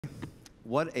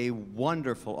What a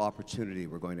wonderful opportunity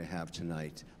we're going to have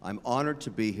tonight. I'm honored to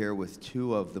be here with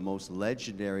two of the most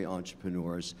legendary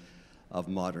entrepreneurs of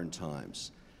modern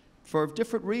times, for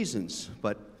different reasons,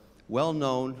 but well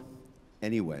known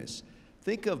anyways.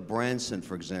 Think of Branson,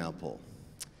 for example.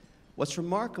 What's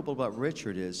remarkable about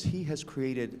Richard is he has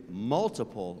created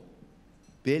multiple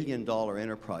billion-dollar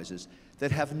enterprises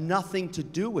that have nothing to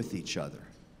do with each other.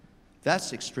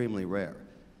 That's extremely rare.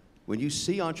 When you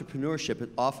see entrepreneurship,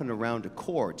 it's often around a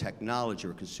core, technology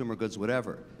or consumer goods,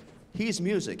 whatever. He's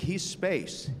music, he's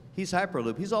space, he's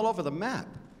Hyperloop, he's all over the map.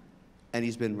 And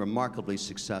he's been remarkably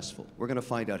successful. We're going to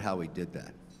find out how he did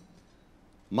that.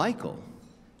 Michael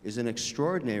is an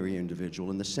extraordinary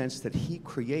individual in the sense that he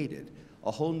created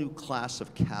a whole new class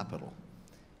of capital.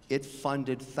 It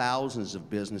funded thousands of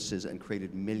businesses and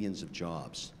created millions of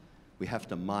jobs. We have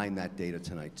to mine that data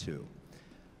tonight, too.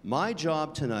 My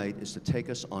job tonight is to take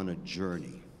us on a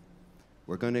journey.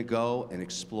 We're going to go and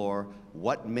explore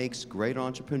what makes great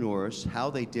entrepreneurs, how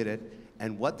they did it,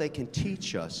 and what they can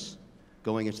teach us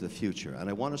going into the future. And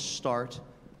I want to start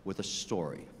with a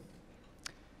story.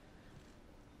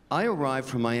 I arrived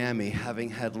from Miami having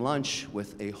had lunch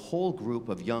with a whole group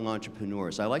of young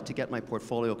entrepreneurs. I like to get my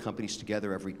portfolio companies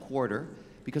together every quarter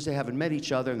because they haven't met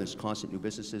each other and there's constant new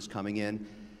businesses coming in.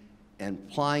 And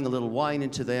applying a little wine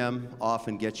into them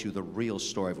often gets you the real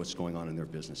story of what's going on in their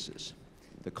businesses.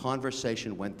 The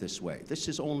conversation went this way. This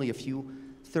is only a few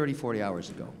 30, 40 hours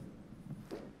ago.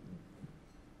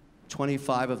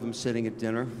 25 of them sitting at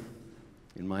dinner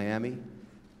in Miami,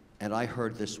 and I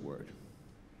heard this word.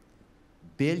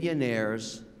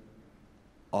 Billionaires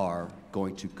are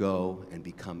going to go and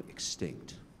become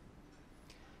extinct.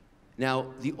 Now,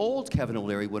 the old Kevin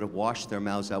O'Leary would have washed their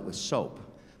mouths out with soap.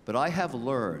 But I have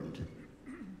learned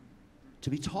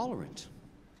to be tolerant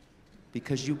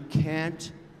because you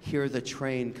can't hear the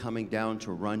train coming down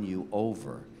to run you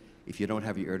over if you don't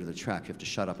have your ear to the track. You have to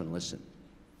shut up and listen.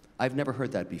 I've never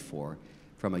heard that before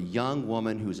from a young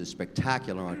woman who's a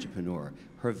spectacular entrepreneur.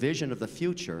 Her vision of the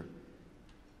future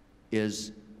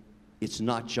is it's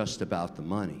not just about the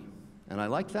money. And I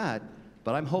like that,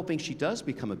 but I'm hoping she does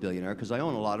become a billionaire because I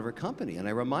own a lot of her company, and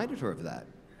I reminded her of that.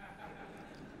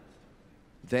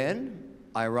 Then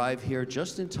I arrive here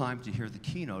just in time to hear the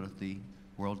keynote at the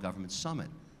World Government Summit,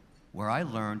 where I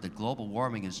learned that global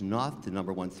warming is not the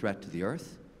 #1 threat to the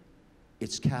Earth,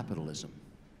 it's capitalism.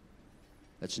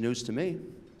 That's news to me.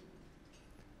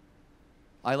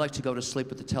 I like to go to sleep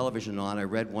with the television on. I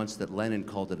read once that Lenin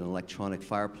called it an electronic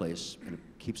fireplace, and it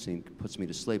puts me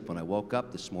to sleep. When I woke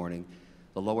up this morning,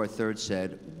 the lower third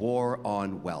said, war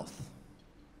on wealth.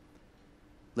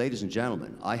 Ladies and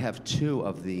gentlemen, I have two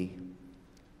of the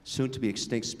soon-to-be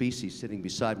extinct species sitting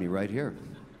beside me right here.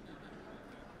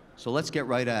 So let's get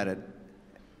right at it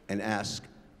and ask,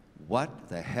 what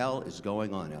the hell is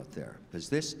going on out there? Because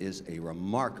this is a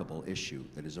remarkable issue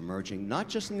that is emerging, not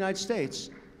just in the United States,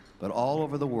 but all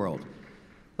over the world.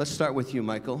 Let's start with you,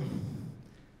 Michael.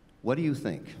 What do you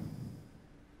think?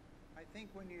 I think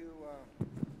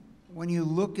when you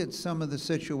look at some of the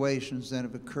situations that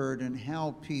have occurred and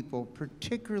how people,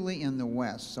 particularly in the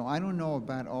West, so I don't know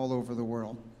about all over the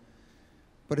world,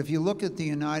 but if you look at the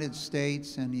United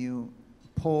States and you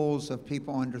polls of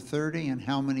people under 30 and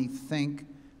how many think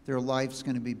their life's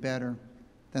going to be better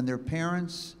than their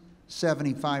parents,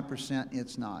 75%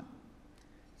 it's not.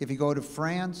 If you go to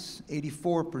France,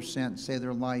 84% say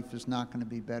their life is not going to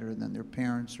be better than their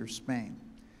parents or Spain.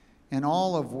 And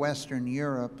all of Western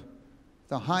Europe,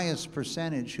 the highest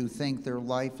percentage who think their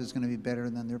life is going to be better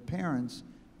than their parents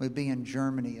would be in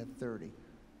Germany at 30.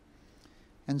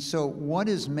 And so what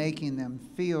is making them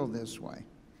feel this way?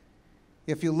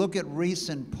 If you look at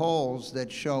recent polls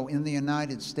that show in the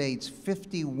United States,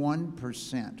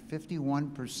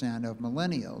 51% of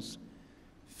millennials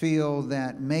feel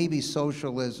that maybe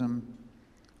socialism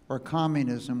or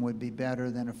communism would be better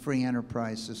than a free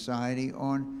enterprise society.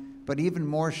 But even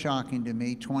more shocking to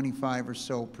me, 25% or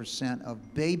so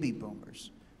of baby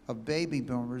boomers,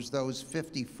 those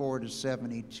 54 to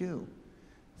 72,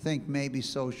 think maybe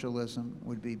socialism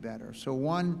would be better. So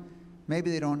one, maybe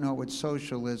they don't know what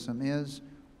socialism is,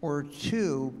 or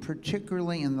two,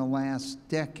 particularly in the last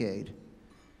decade,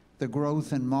 the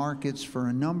growth in markets for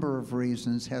a number of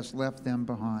reasons has left them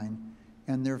behind,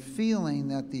 and they're feeling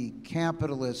that the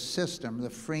capitalist system, the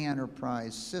free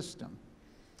enterprise system,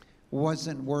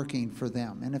 wasn't working for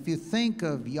them. And if you think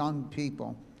of young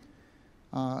people,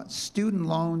 student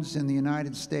loans in the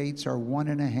United States are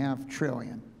 $1.5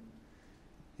 trillion.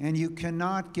 And you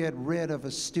cannot get rid of a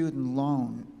student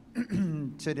loan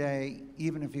today,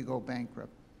 even if you go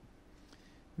bankrupt.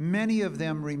 Many of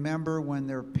them remember when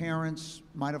their parents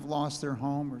might have lost their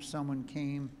home or someone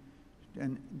came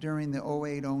and during the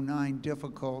 08-09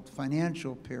 difficult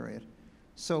financial period.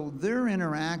 So their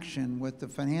interaction with the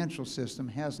financial system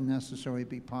hasn't necessarily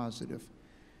been positive.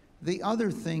 The other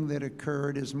thing that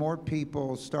occurred is more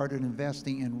people started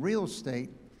investing in real estate.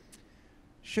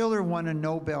 Schiller won a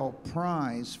Nobel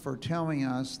Prize for telling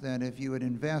us that if you had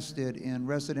invested in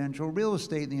residential real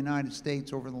estate in the United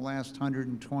States over the last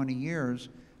 120 years,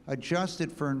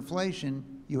 adjusted for inflation,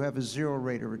 you have a 0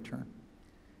 rate of return.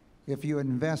 If you had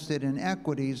invested in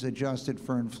equities adjusted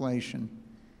for inflation,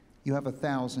 you have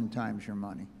 1,000 times your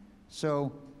money.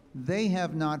 So they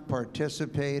have not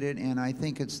participated, and I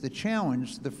think it's the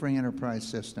challenge, the free enterprise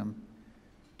system,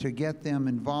 to get them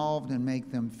involved and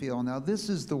make them feel. Now, this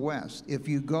is the West. If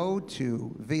you go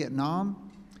to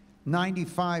Vietnam,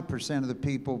 95% of the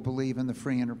people believe in the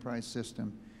free enterprise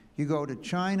system. You go to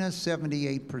China,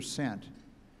 78%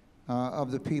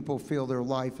 of the people feel their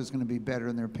life is going to be better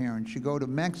than their parents. You go to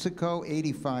Mexico,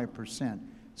 85%.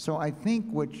 So I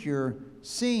think what you're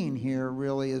seeing here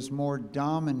really is more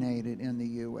dominated in the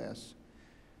U.S.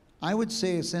 I would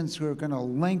say, since we're going to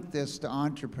link this to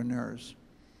entrepreneurs,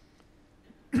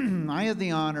 I had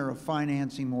the honor of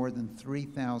financing more than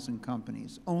 3,000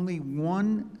 companies. Only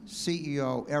one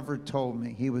CEO ever told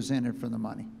me he was in it for the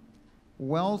money.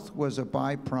 Wealth was a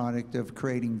byproduct of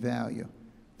creating value.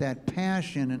 That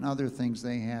passion and other things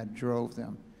they had drove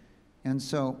them. And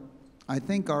so I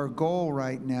think our goal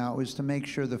right now is to make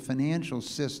sure the financial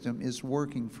system is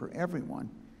working for everyone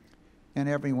and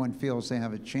everyone feels they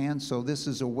have a chance. So this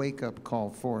is a wake-up call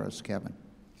for us, Kevin.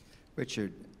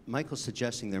 Richard, Michael's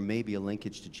suggesting there may be a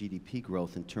linkage to GDP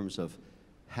growth in terms of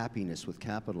happiness with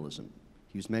capitalism.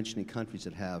 He was mentioning countries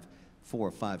that have 4,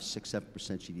 5, 6, 7%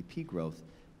 GDP growth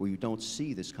where you don't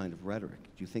see this kind of rhetoric.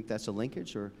 Do you think that's a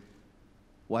linkage, or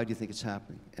why do you think it's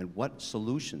happening? And what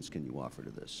solutions can you offer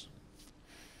to this?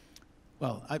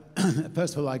 Well,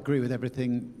 first of all, I agree with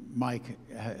everything Mike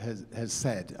has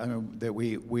said. I mean, that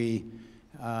we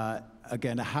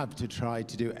again, have to try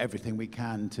to do everything we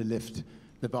can to lift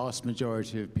the vast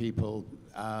majority of people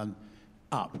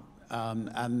up.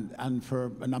 And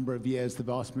for a number of years, the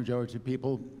vast majority of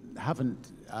people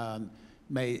haven't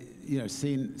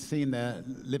seen their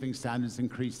living standards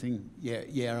increasing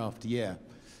year after year.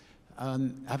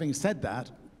 Having said that,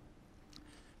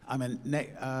 I mean,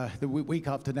 the week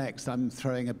after next, I'm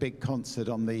throwing a big concert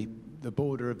on the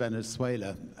border of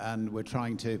Venezuela, and we're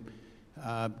trying to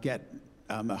get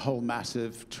a whole mass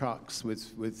of trucks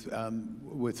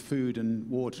with food and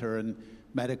water and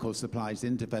medical supplies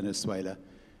into Venezuela.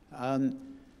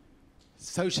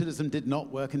 Socialism did not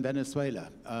work in Venezuela.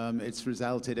 It's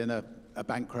resulted in a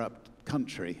bankrupt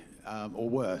country, or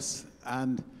worse.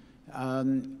 And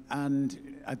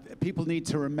people need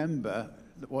to remember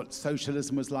what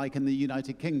socialism was like in the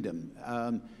United Kingdom.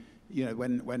 You know,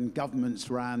 when governments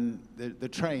ran the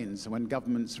trains, when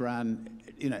governments ran,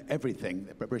 everything,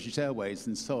 the British Airways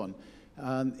and so on,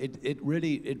 it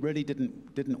really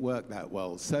didn't work that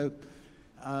well. So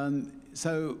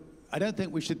I don't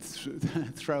think we should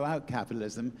throw out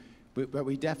capitalism, but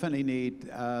we definitely need,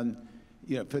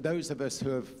 for those of us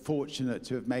who are fortunate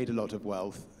to have made a lot of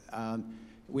wealth,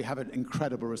 we have an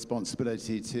incredible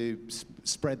responsibility to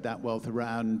spread that wealth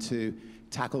around, to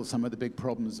tackle some of the big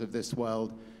problems of this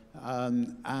world.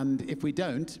 And if we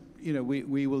don't,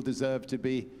 we will deserve to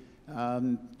be,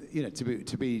 have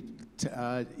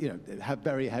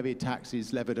very heavy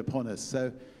taxes levied upon us.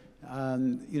 So,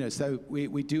 so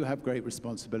we do have great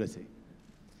responsibility.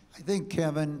 I think,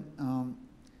 Kevin,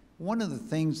 one of the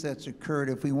things that's occurred,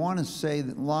 if we want to say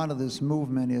that a lot of this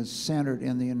movement is centered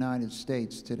in the United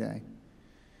States today,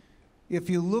 if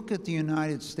you look at the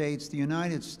United States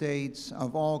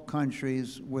of all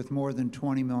countries with more than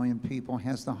 20 million people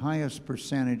has the highest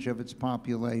percentage of its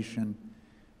population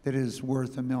that is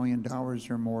worth $1 million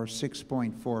or more,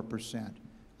 6.4%,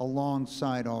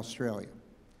 alongside Australia.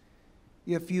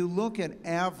 If you look at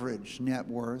average net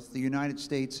worth, the United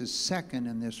States is second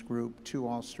in this group to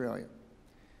Australia.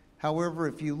 However,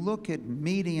 if you look at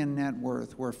median net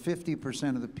worth, where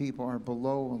 50% of the people are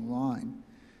below the line,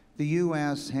 the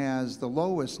U.S. has the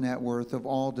lowest net worth of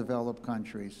all developed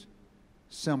countries,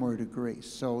 similar to Greece.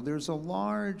 So there's a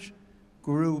large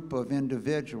group of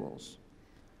individuals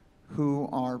who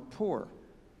are poor.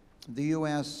 The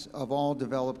U.S. of all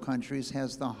developed countries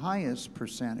has the highest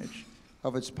percentage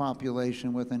of its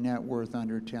population with a net worth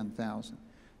under 10,000.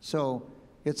 So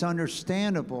it's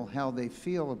understandable how they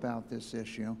feel about this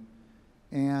issue.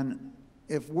 And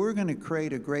if we're going to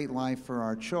create a great life for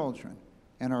our children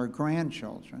and our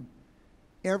grandchildren,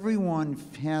 everyone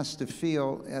has to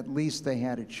feel at least they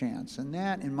had a chance. And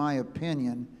that, in my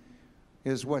opinion,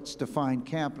 is what's defined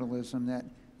capitalism, that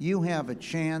you have a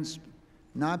chance,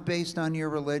 not based on your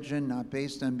religion, not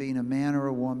based on being a man or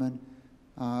a woman,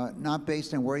 not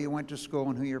based on where you went to school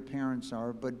and who your parents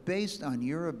are, but based on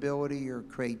your ability, your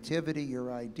creativity,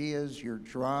 your ideas, your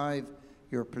drive,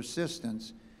 your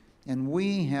persistence. And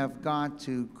we have got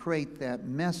to create that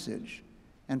message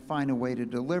and find a way to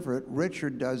deliver it.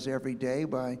 Richard does every day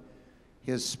by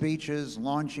his speeches,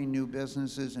 launching new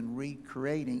businesses and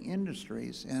recreating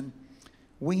industries. And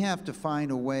we have to find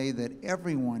a way that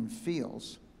everyone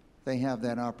feels they have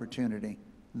that opportunity.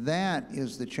 That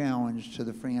is the challenge to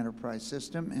the free enterprise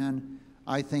system, and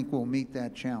I think we'll meet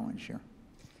that challenge here.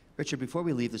 Richard, before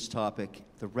we leave this topic,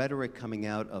 the rhetoric coming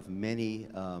out of many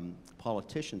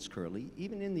politicians currently,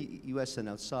 even in the U.S. and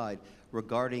outside,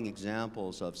 regarding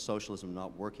examples of socialism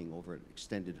not working over an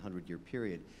extended 100-year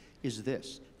period, is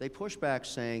this. They push back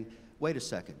saying, wait a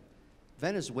second,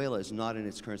 Venezuela is not in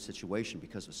its current situation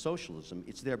because of socialism,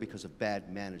 it's there because of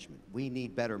bad management. We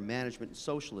need better management in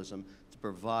socialism to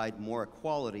provide more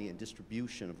equality and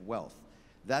distribution of wealth.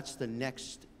 That's the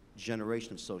next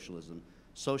generation of socialism,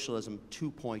 Socialism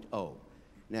 2.0.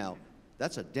 Now,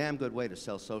 that's a damn good way to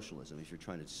sell socialism if you're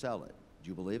trying to sell it. Do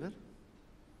you believe it?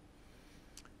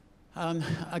 I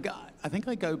think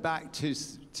I go back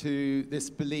to this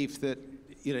belief that,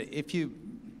 you know, if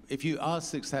you are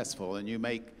successful and you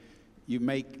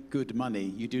make good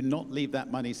money, you do not leave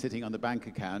that money sitting on the bank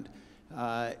account.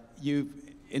 You've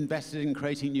invested in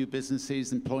creating new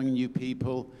businesses, employing new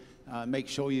people, make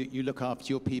sure you look after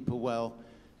your people well.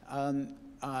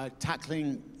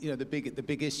 Tackling, you know, the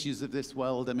big issues of this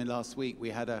world. I mean, last week we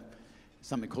had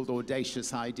something called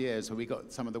Audacious Ideas, where we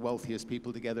got some of the wealthiest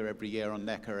people together every year on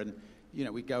Necker, and you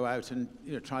know, we go out and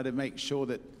try to make sure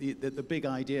that the big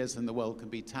ideas in the world can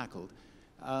be tackled.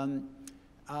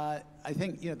 I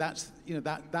think that's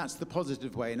the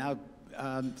positive way. Now,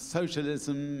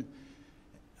 socialism.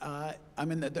 I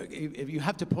mean, if you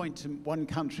have to point to one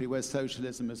country where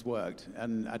socialism has worked,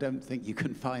 and I don't think you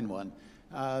can find one.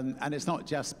 And it's not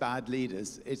just bad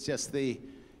leaders, it's just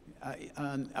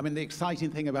I mean, the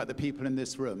exciting thing about the people in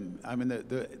this room, I mean,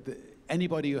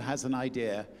 anybody who has an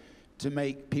idea to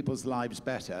make people's lives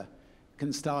better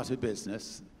can start a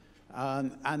business.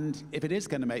 And if it is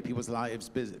going to make people's lives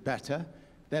better,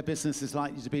 their business is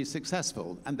likely to be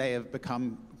successful, and they have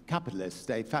become capitalists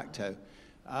de facto.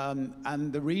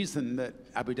 And the reason that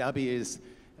Abu Dhabi is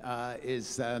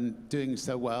doing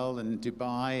so well, and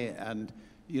Dubai, and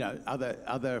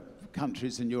other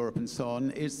countries in Europe and so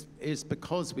on, is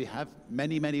because we have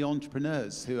many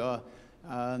entrepreneurs who are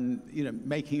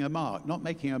making a mark, not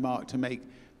making a mark to make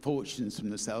fortunes from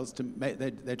themselves.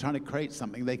 They're trying to create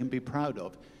something they can be proud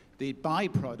of. The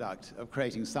byproduct of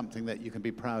creating something that you can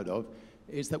be proud of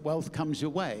is that wealth comes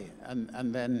your way,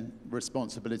 and then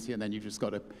responsibility, and then you've just got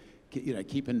to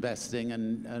keep investing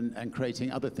and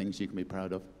creating other things you can be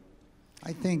proud of.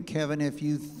 I think, Kevin, if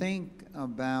you think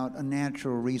about a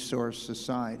natural resource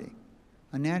society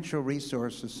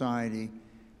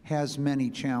has many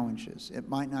challenges. It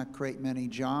might not create many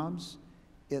jobs.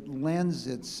 It lends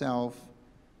itself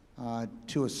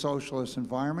to a socialist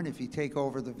environment. If you take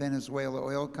over the Venezuela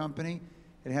oil company,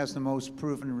 it has the most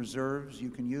proven reserves. You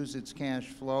can use its cash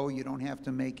flow. You don't have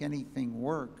to make anything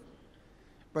work.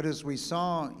 But as we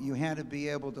saw, you had to be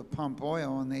able to pump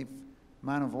oil, and the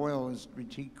amount of oil has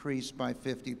decreased by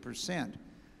 50%.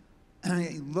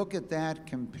 Look at that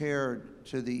compared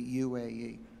to the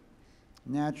UAE.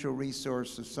 Natural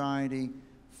resource society,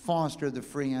 fostered the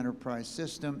free enterprise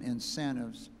system,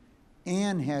 incentives,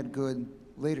 and had good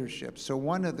leadership. So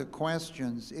one of the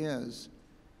questions is,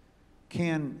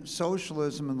 can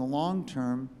socialism in the long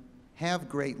term have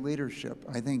great leadership?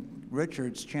 I think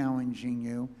Richard's challenging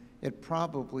you. It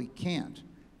probably can't.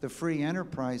 The free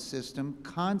enterprise system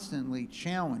constantly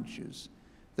challenges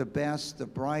the best, the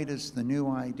brightest, the new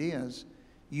ideas.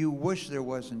 You wish there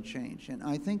wasn't change. And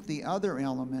I think the other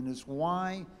element is,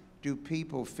 why do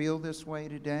people feel this way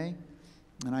today?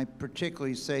 And I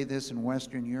particularly say this in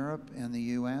Western Europe and the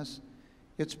US.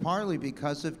 It's partly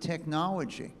because of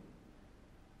technology.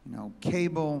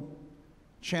 Cable,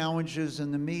 challenges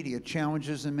in the media,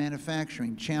 challenges in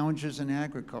manufacturing, challenges in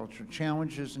agriculture,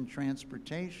 challenges in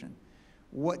transportation.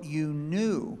 What you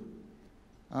knew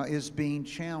is being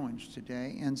challenged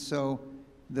today. And so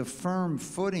the firm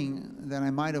footing that I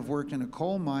might have worked in a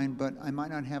coal mine, but I might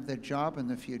not have that job in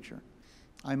the future.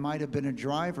 I might have been a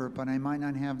driver, but I might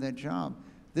not have that job.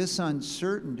 This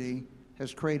uncertainty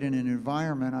has created an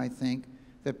environment, I think,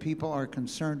 that people are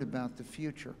concerned about the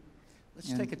future.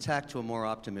 Let's take a tack to a more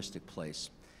optimistic place.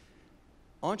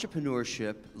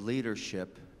 entrepreneurship,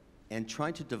 leadership, and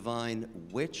trying to divine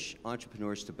which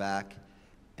entrepreneurs to back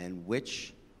and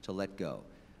which to let go.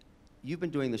 You've been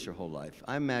doing this your whole life.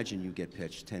 I imagine you get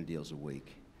pitched 10 deals a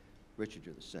week. Richard,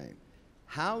 you're the same.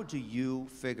 How do you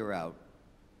figure out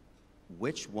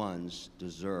which ones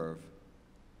deserve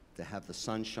to have the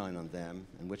sunshine on them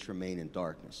and which remain in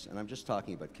darkness? And I'm just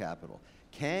talking about capital.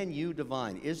 Can you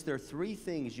divine? Is there 3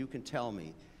 things you can tell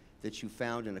me that you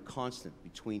found in a constant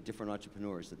between different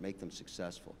entrepreneurs that make them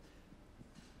successful?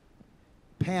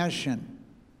 Passion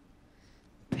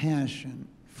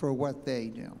for what they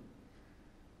do.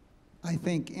 I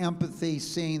think empathy,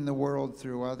 seeing the world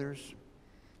through others,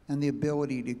 and the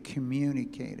ability to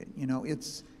communicate it. You know,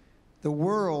 it's the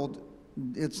world,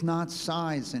 it's not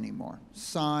size anymore.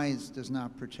 Size does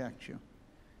not protect you.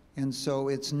 And so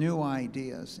it's new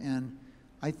ideas. And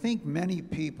I think many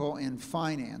people in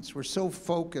finance were so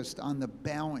focused on the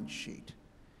balance sheet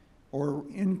or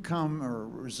income or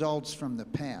results from the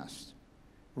past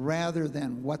rather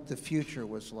than what the future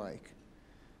was like.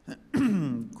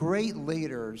 Great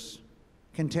leaders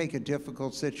can take a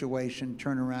difficult situation,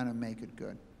 turn around and make it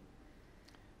good.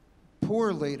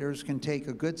 Poor leaders can take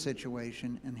a good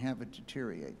situation and have it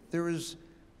deteriorate. There is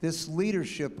this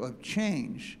leadership of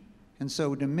change. And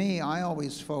so to me, I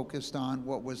always focused on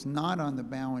what was not on the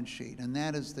balance sheet, and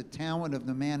that is the talent of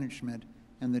the management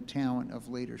and the talent of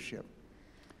leadership.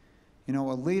 You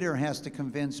know, a leader has to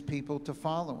convince people to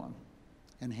follow him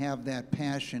and have that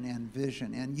passion and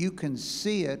vision. And you can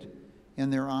see it in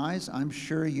their eyes. I'm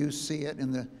sure you see it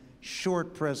in the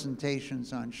short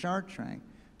presentations on Shark Tank.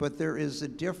 But there is a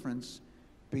difference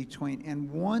between,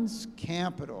 and once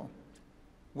capital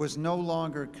was no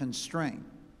longer constrained,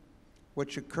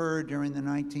 which occurred during the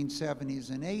 1970s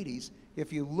and 80s,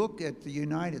 if you look at the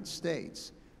United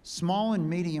States, small and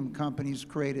medium companies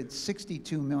created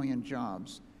 62 million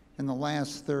jobs in the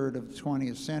last third of the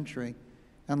 20th century,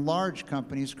 and large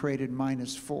companies created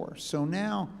 -4. So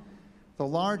now the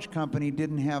large company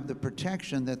didn't have the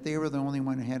protection that they were the only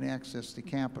one who had access to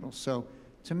capital. So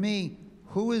to me,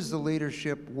 who is the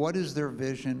leadership? What is their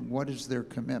vision? What is their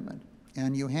commitment?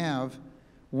 And you have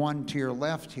one to your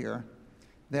left here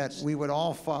that we would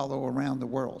all follow around the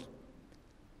world.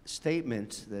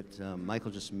 Statement that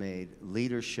Michael just made,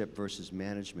 leadership versus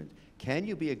management. Can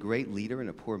you be a great leader and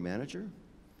a poor manager?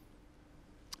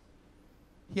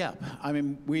 Yeah, I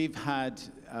mean, we've had,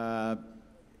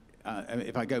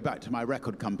 if I go back to my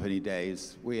record company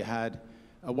days, we had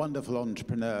a wonderful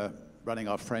entrepreneur running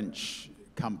our French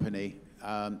company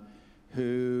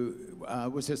who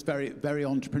was just very, very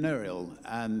entrepreneurial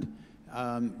and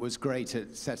was great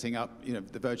at setting up, you know,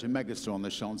 the Virgin Megastore on the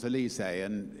Champs-Élysées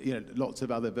and, you know, lots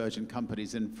of other Virgin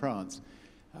companies in France.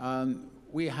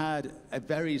 We had a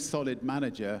very solid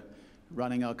manager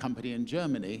running our company in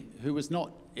Germany who was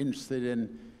not interested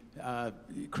in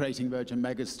creating Virgin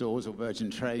Megastores or Virgin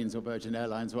Trains or Virgin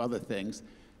Airlines or other things,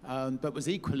 but was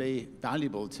equally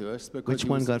valuable to us because Which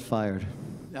one got fired?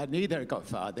 Neither got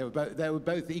fired. They were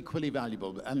both equally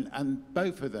valuable, and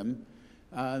both of them.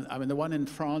 I mean, the one in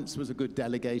France was a good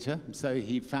delegator, so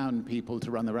he found people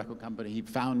to run the record company. He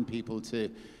found people to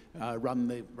run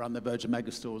the Virgin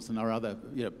Megastores and our other,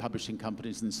 you know, publishing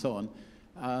companies and so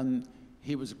on.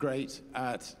 He was great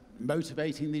at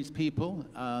motivating these people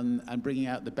and bringing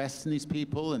out the best in these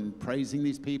people and praising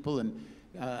these people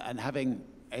and having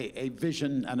a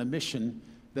vision and a mission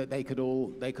that they could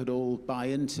all buy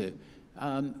into.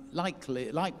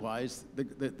 Likewise,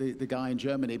 the guy in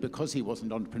Germany, because he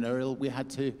wasn't entrepreneurial, we had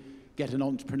to get an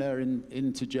entrepreneur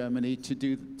into Germany to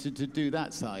do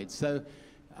that side. So,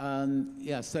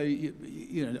 yeah, so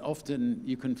you know, often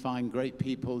you can find great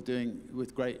people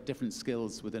with great different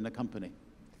skills within a company.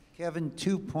 Kevin,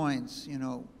 2 points. You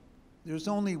know, there's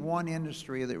only one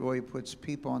industry that really puts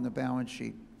people on the balance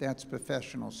sheet. That's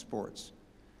professional sports.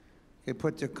 They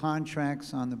put their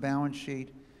contracts on the balance sheet,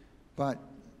 but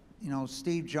you know,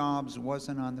 Steve Jobs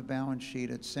wasn't on the balance sheet,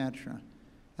 et cetera.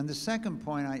 And the second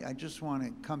point, I just want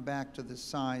to come back to the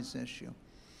size issue.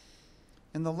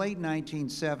 In the late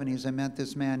 1970s, I met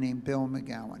this man named Bill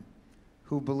McGowan,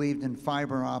 who believed in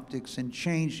fiber optics and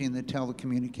changing the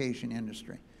telecommunication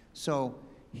industry. So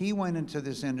he went into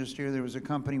this industry. There was a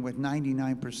company with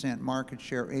 99% market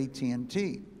share,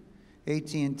 AT&T.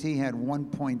 AT&T had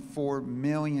 1.4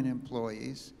 million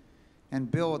employees, and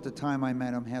Bill, at the time I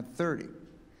met him, had 30.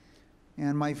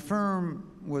 And my firm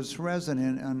was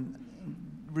resident and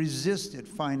resisted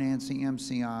financing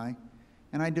MCI,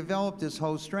 and I developed this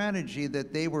whole strategy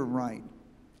that they were right.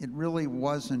 It really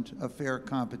wasn't a fair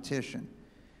competition,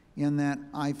 in that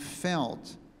I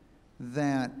felt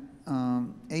that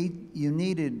AT&T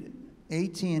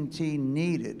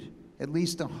needed at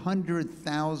least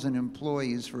 100,000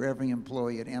 employees for every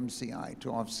employee at MCI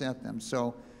to offset them.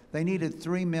 So they needed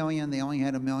 3 million, they only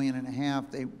had 1.5 million,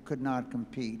 they could not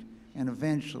compete. And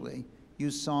eventually, you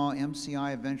saw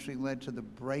MCI eventually led to the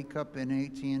breakup in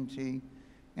AT&T.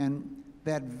 And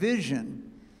that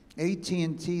vision,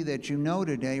 AT&T that you know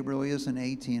today really isn't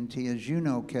AT&T. As you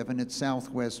know, Kevin, it's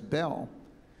Southwest Bell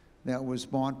that was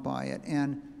bought by it.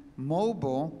 And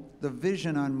mobile, the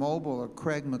vision on mobile of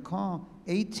Craig McCaw,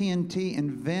 AT&T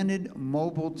invented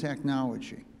mobile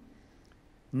technology.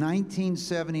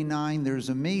 1979, there's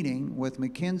a meeting with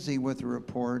McKinsey with a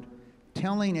report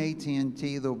telling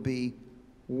AT&T there'll be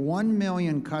 1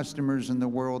 million customers in the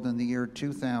world in the year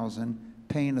 2000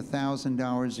 paying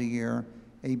 $1,000 a year,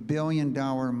 $1 billion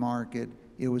market.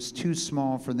 It was too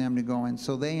small for them to go in.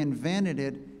 So they invented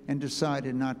it and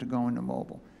decided not to go into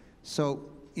mobile. So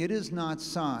it is not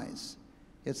size.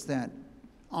 It's that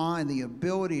the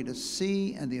ability to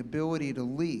see and the ability to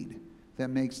lead that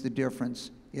makes the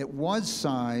difference. It was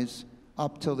size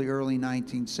up till the early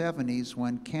 1970s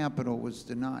when capital was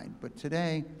denied. But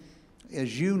today,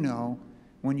 as you know,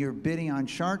 when you're bidding on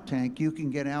Shark Tank, you can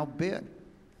get outbid.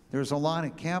 There's a lot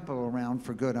of capital around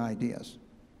for good ideas.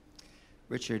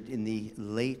 Richard, in the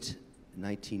late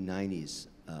 1990s,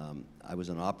 I was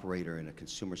an operator in a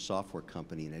consumer software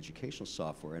company in educational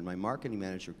software, and my marketing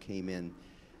manager came in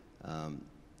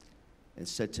and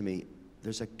said to me,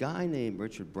 there's a guy named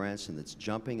Richard Branson that's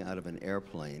jumping out of an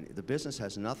airplane. The business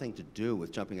has nothing to do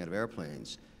with jumping out of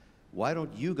airplanes. Why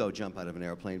don't you go jump out of an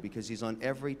airplane? Because he's on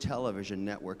every television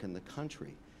network in the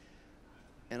country.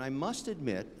 And I must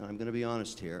admit, and I'm going to be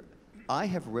honest here, I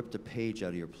have ripped a page out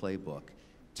of your playbook.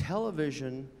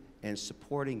 Television and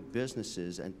supporting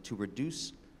businesses and to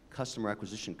reduce customer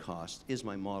acquisition cost is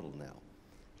my model now.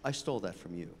 I stole that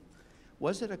from you.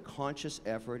 Was it a conscious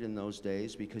effort in those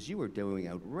days? Because you were doing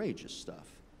outrageous stuff.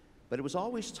 But it was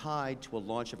always tied to a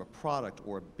launch of a product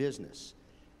or a business.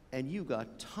 And you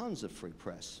got tons of free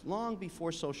press, long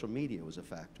before social media was a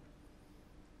factor.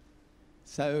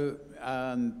 So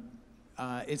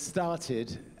it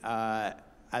started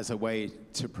as a way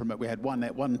to promote. We had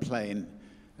one plane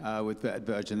with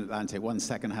Virgin Atlantic, one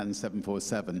second-hand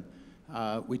 747.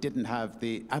 We didn't have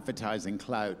the advertising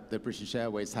clout that British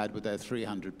Airways had with their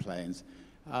 300 planes.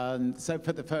 So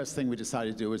for the first thing we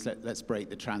decided to do was let's break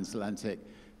the transatlantic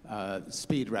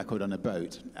speed record on a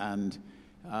boat. And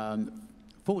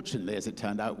fortunately, as it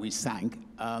turned out, we sank,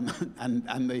 and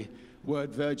the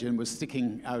word Virgin was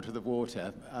sticking out of the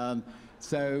water.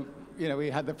 So, you know,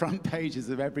 we had the front pages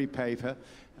of every paper.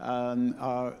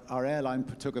 Our airline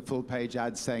took a full-page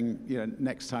ad saying, you know,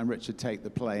 next time, Richard, take the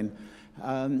plane.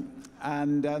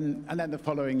 And then the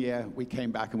following year, we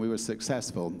came back and we were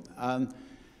successful.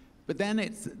 But then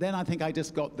I think I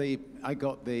just got the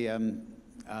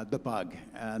bug,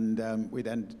 and we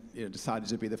then decided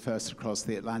to be the first to cross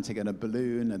the Atlantic in a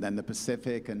balloon, and then the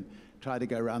Pacific, and try to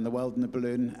go around the world in a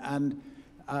balloon. And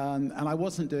I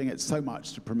wasn't doing it so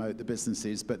much to promote the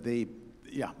businesses, but the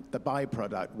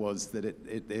byproduct was that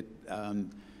it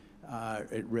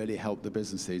really helped the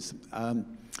businesses.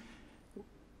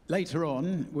 Later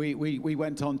on, we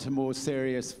went on to more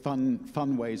serious,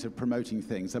 fun ways of promoting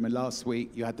things. I mean, last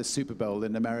week you had the Super Bowl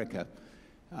in America.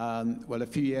 Well, a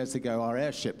few years ago, our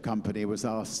airship company was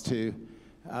asked to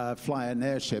fly an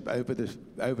airship over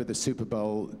the Super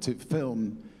Bowl to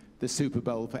film the Super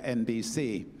Bowl for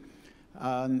NBC.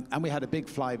 And we had a big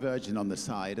Fly Virgin on the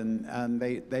side, and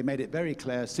they made it very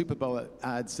clear, Super Bowl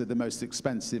ads are the most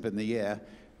expensive in the year.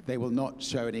 They will not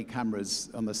show any cameras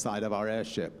on the side of our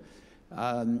airship.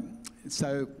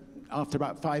 So after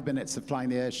about 5 minutes of flying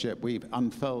the airship, we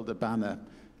unfurled a banner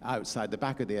outside the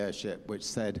back of the airship which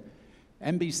said,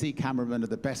 NBC cameramen are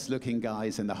the best-looking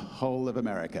guys in the whole of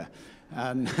America.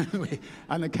 And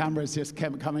the cameras just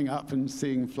kept coming up and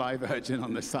seeing Fly Virgin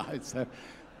on the side. So,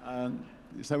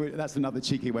 that's another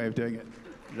cheeky way of doing it.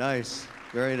 Nice,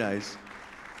 very nice.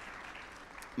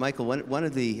 Michael, one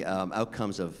of the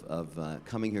outcomes of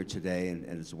coming here today, and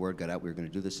as the word got out we were going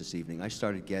to do this evening, I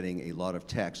started getting a lot of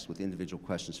texts with individual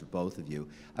questions for both of you.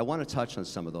 I want to touch on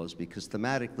some of those because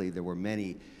thematically there were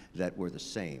many that were the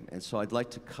same. And so I'd like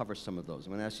to cover some of those.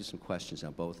 I'm going to ask you some questions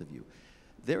on both of you.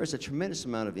 There is a tremendous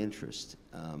amount of interest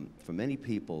from many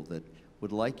people that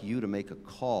would like you to make a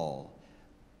call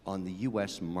on the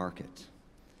U.S. market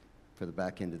for the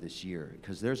back end of this year,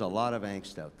 because there's a lot of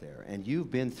angst out there. And you've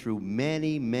been through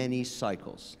many, many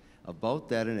cycles of both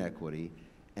debt and equity,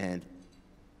 and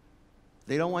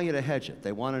they don't want you to hedge it.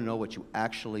 They want to know what you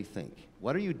actually think.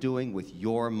 What are you doing with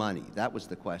your money? That was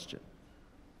the question.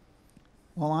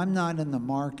 Well, I'm not in the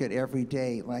market every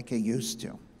day like I used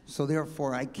to. So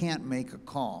therefore, I can't make a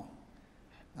call.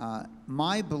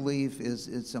 My belief is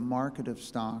it's a market of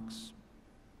stocks,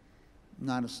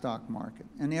 not a stock market.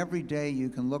 And every day you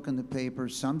can look in the paper,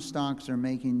 some stocks are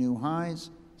making new highs,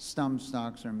 some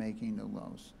stocks are making new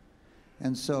lows.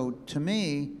 And so to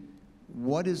me,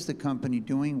 what is the company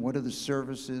doing? What are the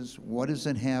services? What does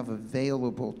it have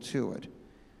available to it?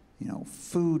 You know,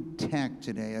 food tech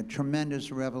today, a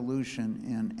tremendous revolution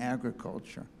in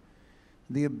agriculture.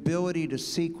 The ability to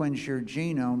sequence your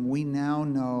genome, we now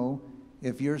know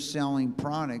if you're selling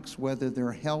products, whether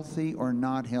they're healthy or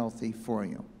not healthy for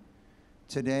you.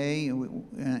 Today,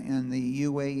 in the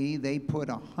UAE, they put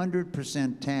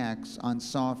 100% tax on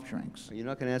soft drinks. Are you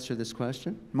not going to answer this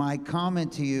question? My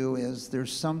comment to you is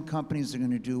there's some companies that are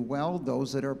going to do well,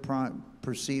 those that are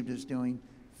perceived as doing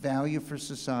value for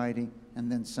society, and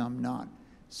then some not.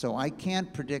 So I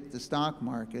can't predict the stock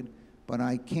market, but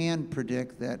I can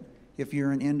predict that if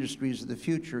you're in industries of the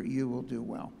future, you will do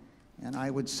well. And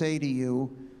I would say to you,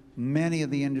 many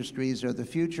of the industries of the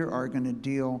future are going to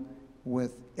deal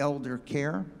with elder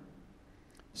care.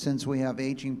 Since we have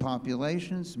aging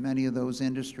populations, many of those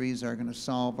industries are going to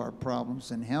solve our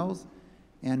problems in health,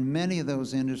 and many of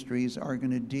those industries are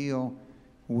going to deal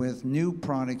with new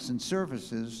products and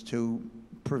services to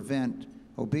prevent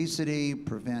obesity,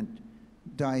 prevent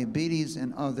diabetes,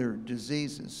 and other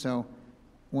diseases. So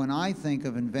when I think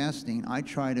of investing, I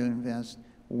try to invest,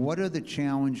 what are the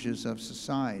challenges of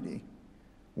society?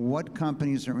 What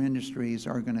companies or industries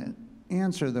are going to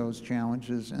answer those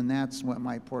challenges, and that's what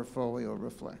my portfolio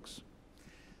reflects.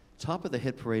 Top of the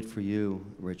hit parade for you,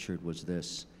 Richard, was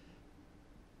this.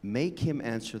 Make him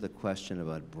answer the question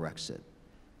about Brexit.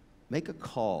 Make a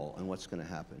call on what's going to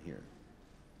happen here.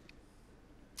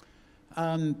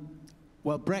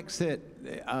 Well, Brexit,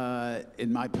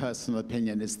 in my personal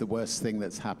opinion, is the worst thing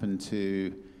that's happened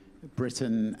to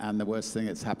Britain and the worst thing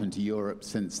that's happened to Europe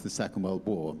since the Second World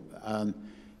War.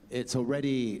 It's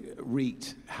already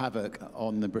wreaked havoc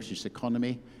on the British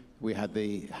economy. We had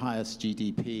the highest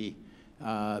GDP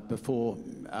before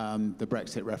the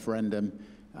Brexit referendum.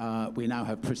 We now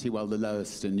have pretty well the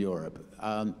lowest in Europe.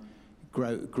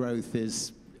 Growth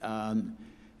is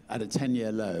at a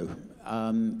 10-year low.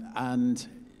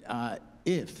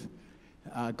 If,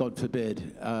 God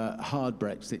forbid, hard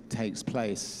Brexit takes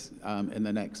place in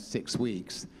the next 6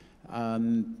 weeks,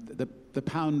 the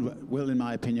pound will, in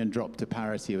my opinion, drop to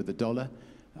parity with the dollar,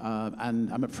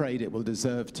 and I'm afraid it will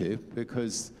deserve to,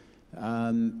 because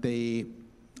the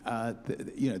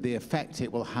effect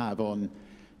it will have on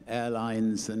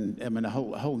airlines and I mean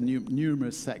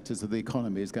numerous sectors of the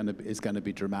economy is going to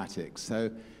be dramatic.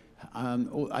 So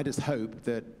I just hope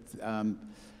that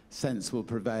sense will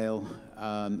prevail.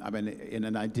 I mean, in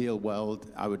an ideal world,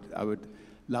 I would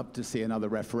love to see another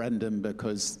referendum,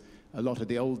 because a lot of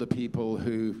the older people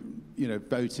who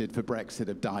voted for Brexit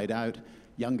have died out.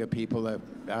 Younger people are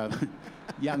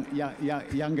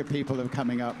younger people are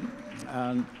coming up,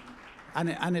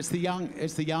 and it's the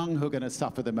young who are going to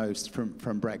suffer the most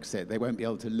from Brexit. They won't be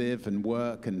able to live and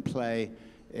work and play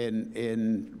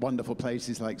in wonderful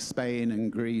places like Spain and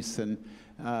Greece and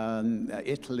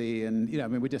Italy, and I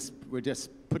mean, we're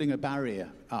just putting a barrier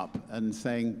up and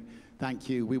saying, thank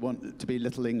you, we want it to be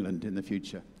Little England in the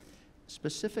future.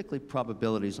 Specifically,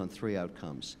 probabilities on 3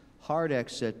 outcomes: hard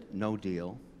exit, no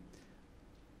deal,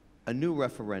 a new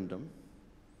referendum,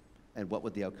 and what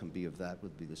would the outcome be of that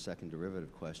would be the second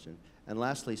derivative question. And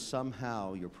lastly,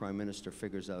 somehow your prime minister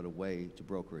figures out a way to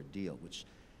broker a deal, which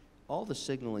all the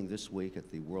signaling this week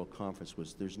at the World Conference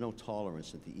was there's no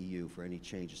tolerance at the EU for any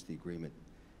changes to the agreement,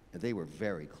 and they were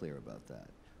very clear about that.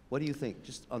 What do you think,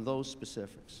 just on those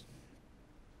specifics?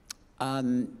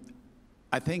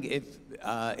 I think if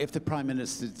the Prime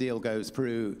Minister's deal goes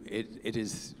through, it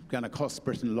is going to cost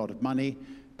Britain a lot of money,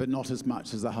 but not as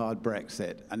much as a hard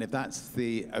Brexit. And if that's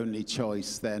the only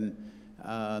choice, then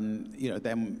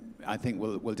then I think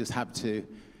we'll just have to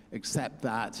accept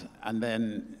that, and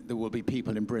then there will be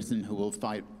people in Britain who will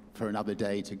fight for another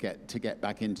day to get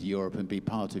back into Europe and be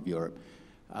part of Europe.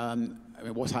 I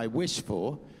mean, what I wish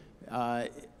for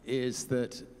is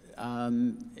that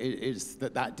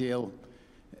that deal,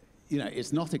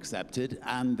 is not accepted,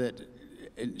 and that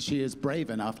she is brave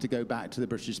enough to go back to the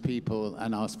British people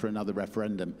and ask for another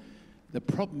referendum. The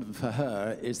problem for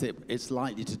her is that it's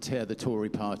likely to tear the Tory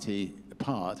party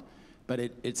apart, but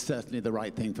it's certainly the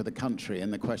right thing for the country.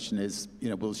 And the question is,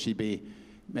 will she be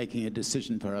making a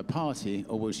decision for her party,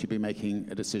 or will she be making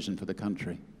a decision for the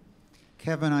country?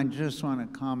 Kevin, I just want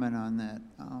to comment on that.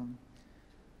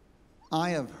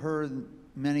 I have heard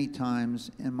many times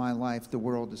in my life the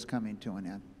world is coming to an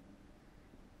end.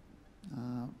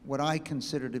 What I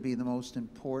consider to be the most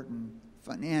important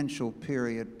financial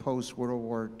period post-World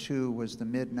War II was the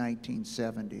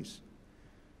mid-1970s.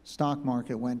 Stock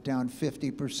market went down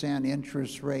 50%,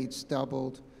 interest rates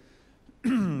doubled,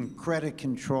 credit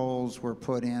controls were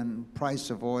put in, price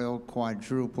of oil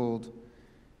quadrupled,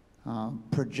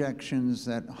 projections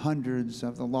that hundreds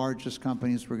of the largest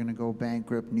companies were going to go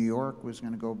bankrupt, New York was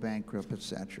going to go bankrupt,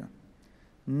 etc.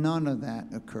 None of that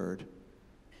occurred.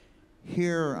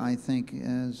 Here, I think,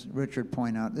 as Richard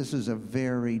pointed out, this is a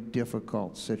very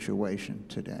difficult situation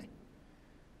today.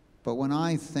 But when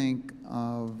I think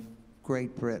of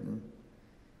Great Britain,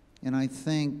 and I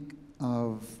think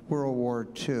of World War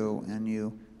II, and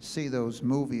you see those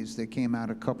movies that came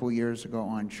out a couple years ago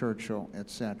on Churchill,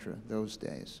 etc., those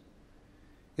days,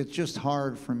 it's just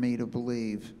hard for me to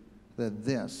believe that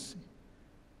this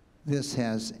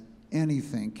has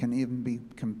anything can even be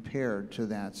compared to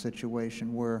that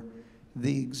situation where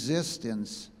the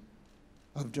existence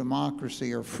of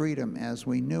democracy or freedom as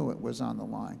we knew it was on the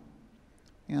line.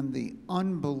 And the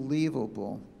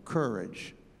unbelievable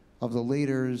courage of the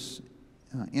leaders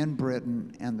in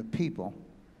Britain and the people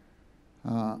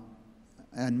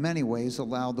in many ways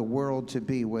allowed the world to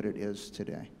be what it is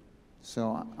today.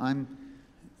 So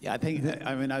Yeah, I think,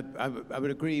 I mean, I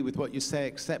would agree with what you say,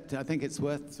 except I think it's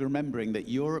worth remembering that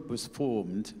Europe was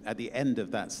formed at the end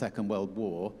of that Second World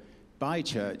War by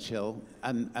Churchill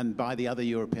and by the other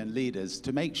European leaders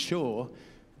to make sure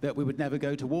that we would never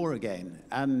go to war again.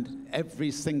 And every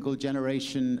single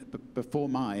generation before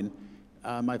mine,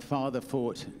 my father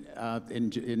fought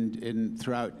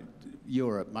throughout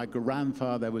Europe. My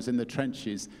grandfather was in the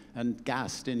trenches and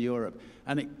gassed in Europe.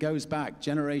 And it goes back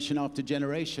generation after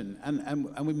generation.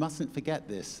 And we mustn't forget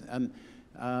this. And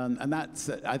that's,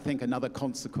 I think, another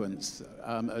consequence,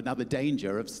 another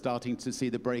danger of starting to see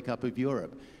the breakup of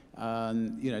Europe.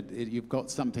 You know, you've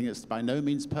got something that's by no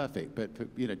means perfect, but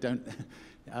you know,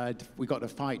 we've got to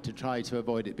fight to try to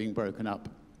avoid it being broken up.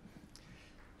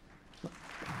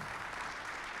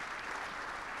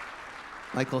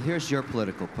 Michael, here's your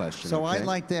political question. So okay? I'd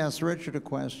like to ask Richard a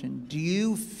question. Do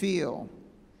you feel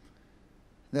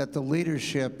that the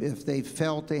leadership, if they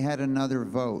felt they had another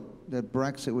vote, that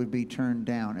Brexit would be turned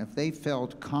down, if they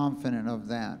felt confident of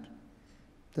that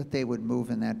they would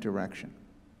move in that direction?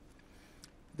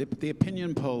 The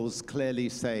opinion polls clearly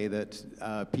say that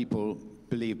people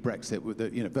believe Brexit,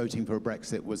 that, you know, voting for a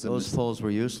Brexit was Those polls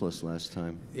were useless last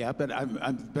time. Yeah, but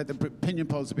the opinion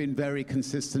polls have been very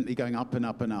consistently going up and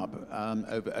up and up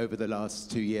over the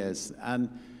last 2 years, and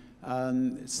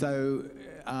so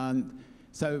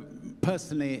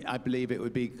personally, I believe it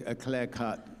would be a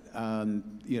clear-cut,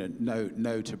 you know,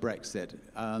 no to Brexit.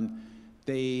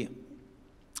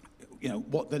 You know,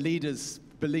 what the leaders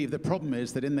believe. The problem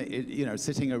is that you know,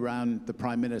 sitting around the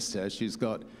Prime Minister, she's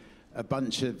got a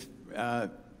bunch of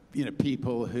you know,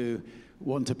 people who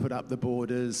want to put up the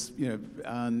borders, you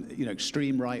know,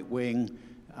 extreme right wing,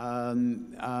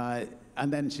 and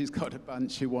then she's got a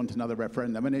bunch who want another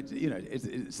referendum. And you know,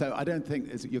 so I don't think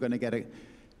you're going to get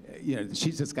you know,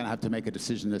 she's just going to have to make a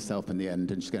decision herself in the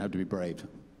end, and she's going to have to be brave.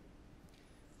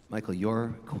 Michael,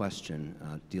 your question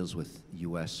deals with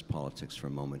U.S. politics for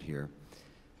a moment here.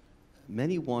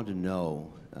 Many want to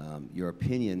know your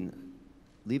opinion.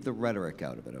 Leave the rhetoric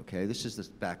out of it, okay? This is the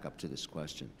backup to this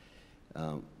question.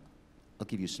 I'll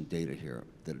give you some data here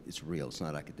that it's real, it's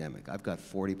not academic. I've got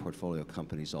 40 portfolio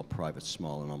companies, all private,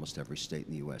 small, in almost every state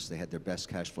in the U.S. They had their best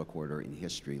cash flow quarter in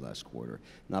history last quarter,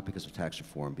 not because of tax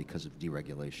reform, because of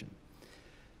deregulation.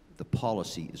 The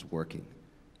policy is working.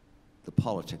 The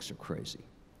politics are crazy.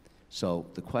 So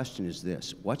the question is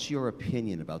this: what's your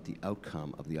opinion about the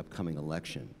outcome of the upcoming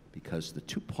election? Because the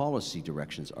two policy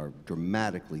directions are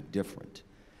dramatically different.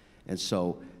 And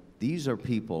so these are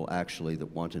people actually that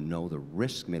want to know the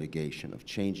risk mitigation of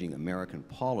changing American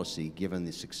policy given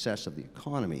the success of the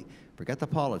economy. Forget the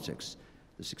politics,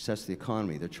 the success of the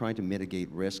economy. They're trying to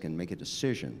mitigate risk and make a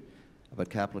decision about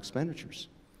capital expenditures.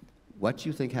 What do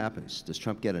you think happens? Does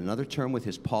Trump get another term with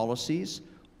his policies,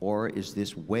 or is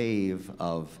this wave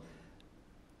of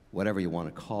whatever you want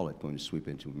to call it going to sweep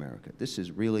into America? This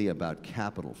is really about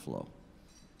capital flow.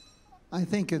 I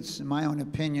think it's, in my own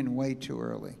opinion, way too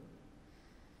early.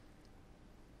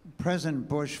 President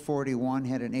Bush, 41,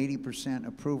 had an 80%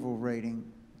 approval rating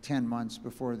 10 months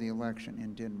before the election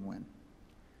and didn't win.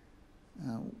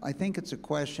 I think it's a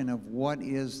question of what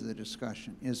is the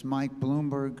discussion. Is Mike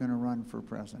Bloomberg going to run for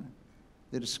president?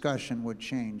 The discussion would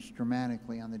change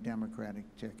dramatically on the Democratic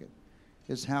ticket.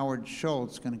 Is Howard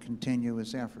Schultz going to continue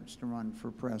his efforts to run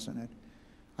for president?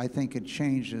 I think it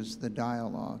changes the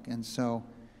dialogue. And so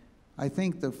I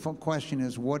think the question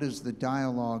is, what is the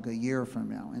dialogue a year from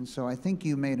now? And so I think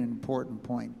you made an important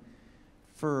point.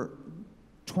 For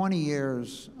 20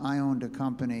 years, I owned a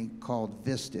company called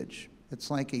Vistage. It's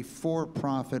like a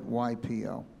for-profit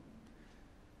YPO.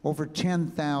 Over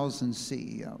 10,000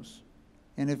 CEOs.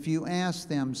 And if you ask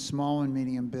them, small and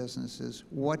medium businesses,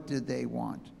 what did they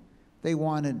want? They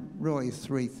wanted really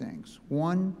three things.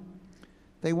 One,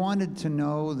 they wanted to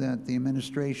know that the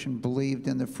administration believed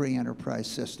in the free enterprise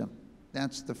system.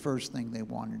 That's the first thing they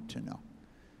wanted to know.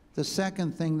 The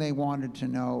second thing they wanted to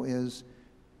know is,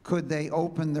 could they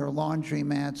open their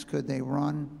laundromats? Could they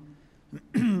run?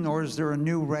 Or is there a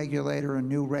new regulator, a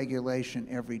new regulation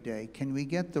every day? Can we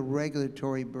get the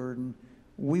regulatory burden?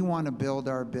 We want to build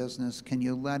our business. Can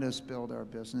you let us build our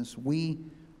business? We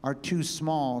are too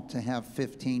small to have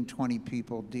 15, 20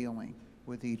 people dealing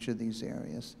with each of these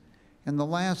areas. And the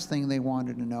last thing they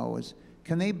wanted to know is,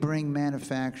 can they bring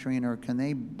manufacturing, or can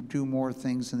they do more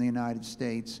things in the United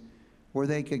States where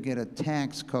they could get a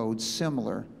tax code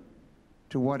similar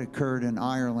to what occurred in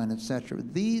Ireland, et cetera.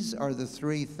 These are the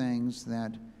three things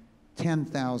that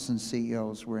 10,000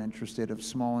 CEOs were interested of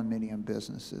small and medium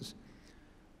businesses.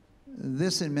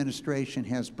 This administration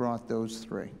has brought those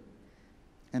three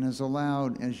and has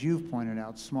allowed, as you've pointed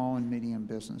out, small and medium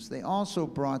business. They also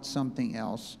brought something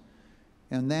else,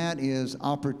 and that is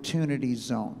opportunity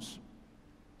zones.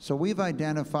 So we've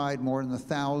identified more than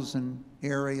 1,000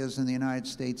 areas in the United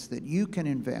States that you can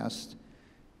invest,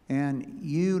 and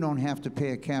you don't have to pay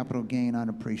a capital gain on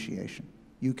appreciation.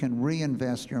 You can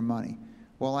reinvest your money.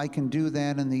 Well, I can do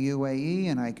that in the UAE,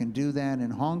 and I can do that in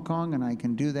Hong Kong, and I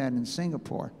can do that in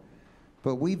Singapore.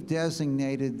 But we've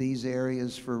designated these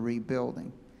areas for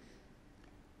rebuilding.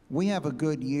 We have a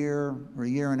good year or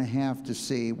year and a half to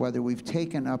see whether we've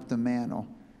taken up the mantle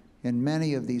in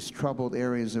many of these troubled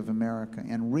areas of America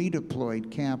and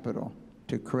redeployed capital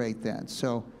to create that.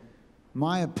 So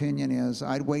my opinion is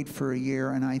I'd wait for a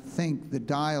year, and I think the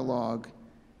dialogue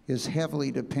is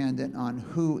heavily dependent on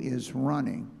who is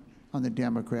running on the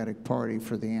Democratic Party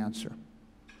for the answer.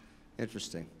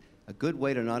 Interesting. A good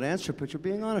way to not answer, but you're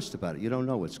being honest about it. You don't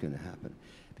know what's going to happen.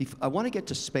 I want to get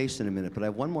to space in a minute, but I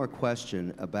have one more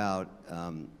question about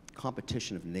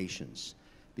competition of nations,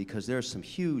 because there are some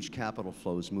huge capital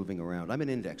flows moving around. I'm an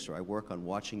indexer. I work on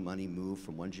watching money move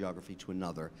from one geography to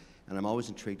another, and I'm always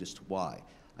intrigued as to why.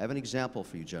 I have an example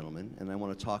for you, gentlemen, and I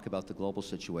want to talk about the global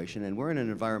situation. And we're in an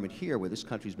environment here where this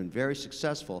country's been very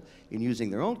successful in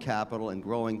using their own capital and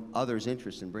growing others'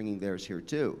 interest in bringing theirs here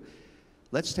too.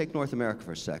 Let's take North America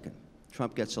for a second.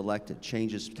 Trump gets elected,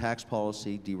 changes tax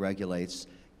policy, deregulates,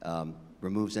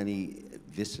 removes any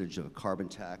vestige of a carbon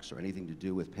tax or anything to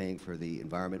do with paying for the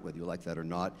environment, whether you like that or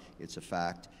not. It's a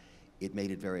fact. It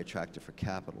made it very attractive for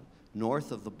capital.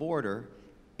 North of the border,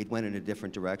 it went in a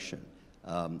different direction.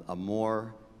 A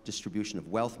more distribution of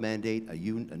wealth mandate, a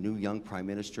new young prime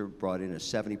minister brought in a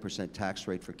 70% tax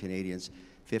rate for Canadians,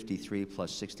 53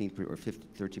 plus 16 or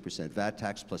 13% VAT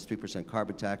tax plus 3%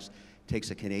 carbon tax,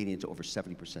 takes a Canadian to over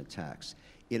 70% tax.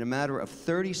 In a matter of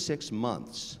 36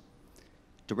 months,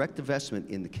 direct investment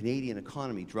in the Canadian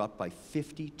economy dropped by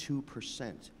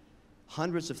 52%.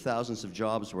 Hundreds of thousands of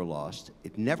jobs were lost.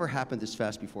 It never happened this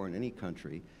fast before in any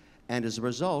country. And as a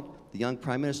result, the young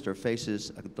prime minister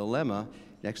faces a dilemma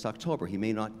next October. He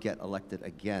may not get elected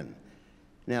again.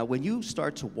 Now, when you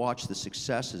start to watch the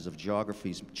successes of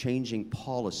geographies changing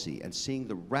policy and seeing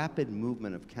the rapid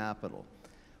movement of capital,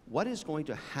 what is going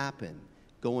to happen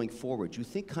going forward? Do you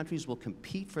think countries will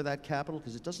compete for that capital?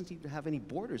 Because it doesn't seem to have any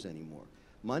borders anymore.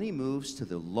 Money moves to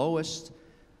the lowest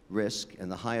risk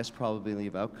and the highest probability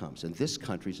of outcomes, and this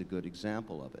country is a good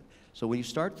example of it. So when you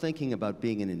start thinking about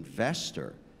being an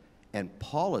investor and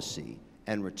policy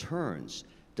and returns,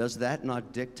 does that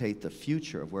not dictate the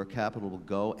future of where capital will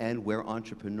go and where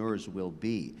entrepreneurs will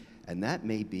be? And that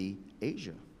may be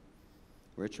Asia.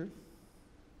 Richard?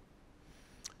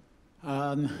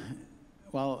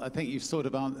 Well, I think you've sort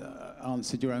of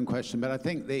answered your own question, but I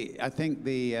think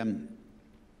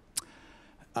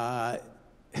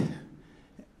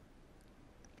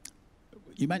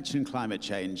you mentioned climate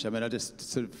change. I mean, I just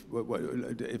sort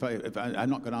of, I'm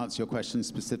not going to answer your question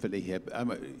specifically here,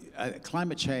 but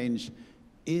climate change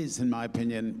is, in my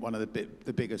opinion, one of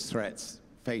the biggest threats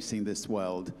facing this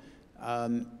world.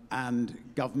 And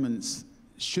governments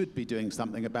should be doing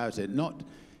something about it, not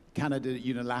Canada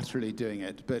unilaterally doing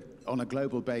it, but on a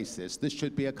global basis. This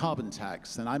should be a carbon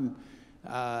tax. And I'm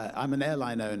an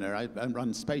airline owner. I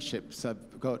run spaceships.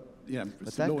 I've got,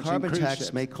 but that carbon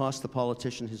tax may cost the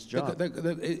politician his job.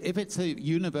 If it's a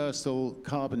universal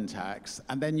carbon tax,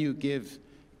 and then you give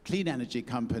clean energy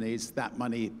companies that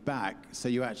money back, so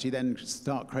you actually then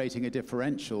start creating a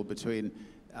differential between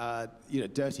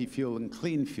dirty fuel and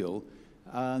clean fuel,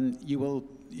 you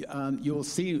will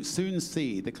soon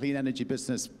see the clean energy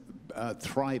business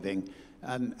thriving,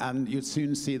 and you'll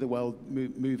soon see the world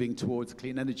moving towards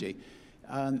clean energy.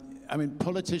 I mean,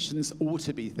 politicians ought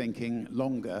to be thinking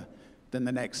longer than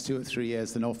the next 2 or 3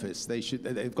 years in office.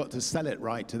 They've got to sell it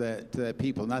right to their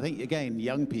people. And I think, again,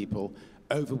 young people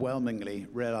overwhelmingly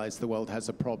realize the world has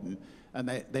a problem, and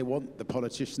they want the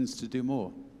politicians to do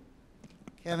more.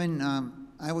 Kevin,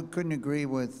 couldn't agree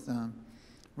with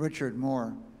Richard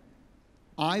more.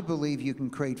 I believe you can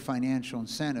create financial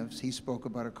incentives. He spoke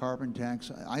about a carbon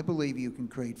tax. I believe you can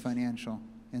create financial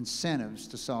incentives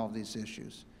to solve these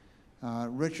issues.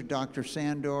 Dr.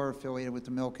 Sandor, affiliated with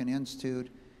the Milken Institute,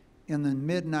 in the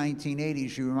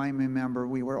mid-1980s, you might remember,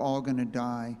 we were all going to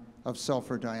die of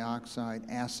sulfur dioxide,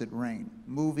 acid rain.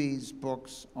 Movies,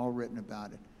 books, all written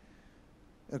about it.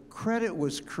 A credit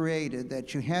was created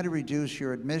that you had to reduce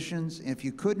your emissions. If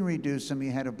you couldn't reduce them,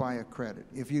 you had to buy a credit.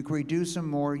 If you could reduce them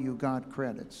more, you got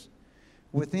credits.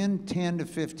 Within 10 to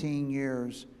 15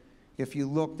 years, if you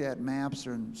looked at maps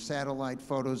or satellite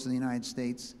photos of the United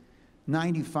States,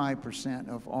 95%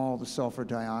 of all the sulfur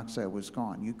dioxide was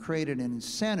gone. You created an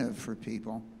incentive for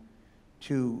people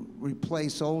to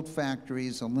replace old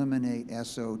factories, eliminate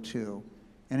SO2.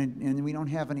 And we don't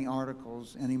have any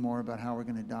articles anymore about how we're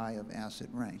going to die of acid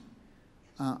rain.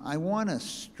 I want to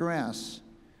stress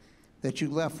that you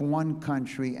left one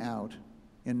country out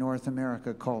in North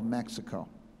America called Mexico.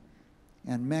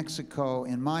 And Mexico,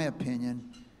 in my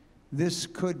opinion, this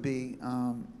could be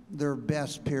their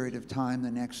best period of time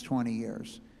the next 20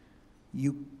 years.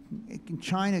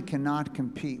 China cannot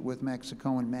compete with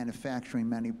Mexico in manufacturing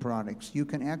many products. You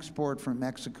can export from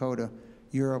Mexico to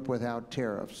Europe without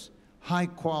tariffs.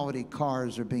 High-quality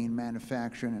cars are being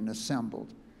manufactured and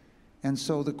assembled. And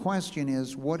so the question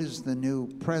is, what is the new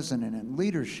president and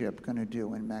leadership going to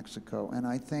do in Mexico? And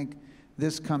I think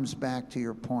this comes back to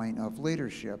your point of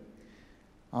leadership.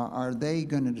 Are they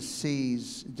going to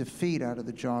seize defeat out of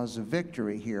the jaws of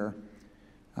victory here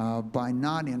by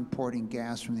not importing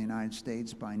gas from the United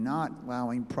States, by not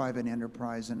allowing private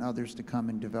enterprise and others to come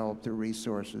and develop their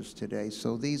resources today?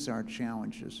 So these are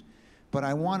challenges. But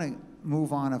I want to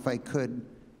move on, if I could,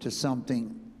 to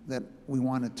something that we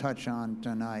want to touch on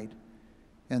tonight,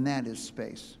 and that is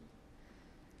space.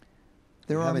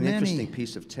 There are an many interesting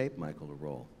piece of tape, Michael, to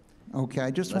roll. Okay,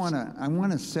 I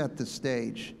want to set the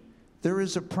stage. There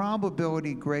is a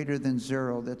probability greater than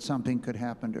zero that something could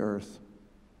happen to Earth.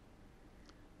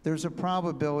 There's a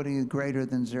probability greater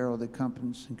than zero that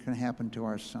can happen to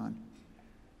our sun.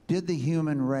 Did the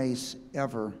human race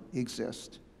ever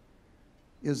exist?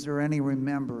 Is there any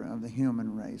remember of the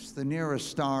human race? The nearest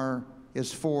star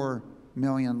is 4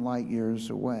 million light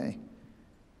years away.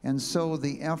 And so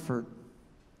the effort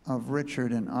of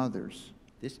Richard and others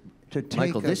to take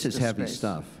Michael, us this is to heavy space.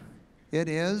 stuff. It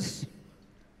is,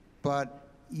 but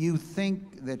you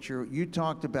think that you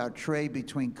talked about trade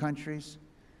between countries.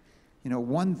 You know,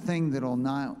 one thing that'll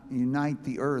not unite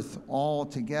the Earth all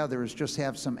together is just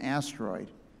have some asteroid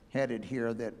headed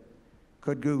here that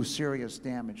could do serious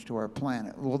damage to our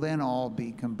planet. Will then all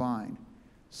be combined.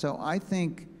 So I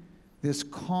think this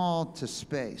call to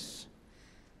space,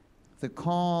 the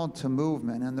call to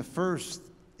movement, and the first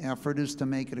effort is to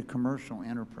make it a commercial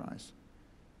enterprise.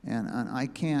 And I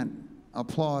can't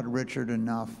applaud Richard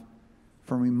enough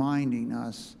for reminding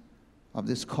us of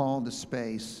this call to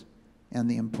space and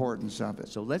the importance of it.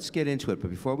 So let's get into it, but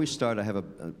before we start, I have a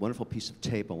wonderful piece of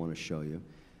tape I want to show you.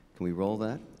 Can we roll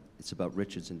that? It's about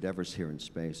Richard's endeavors here in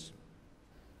space.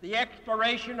 The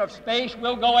exploration of space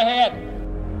will go ahead.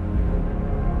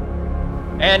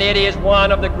 And it is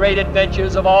one of the great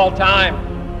adventures of all time.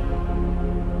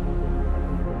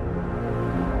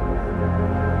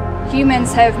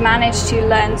 Humans have managed to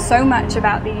learn so much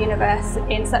about the universe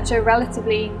in such a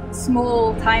relatively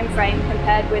small time frame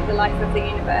compared with the life of the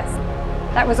universe.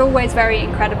 That was always very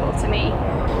incredible to me.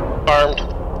 Armed.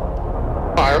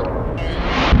 Fire.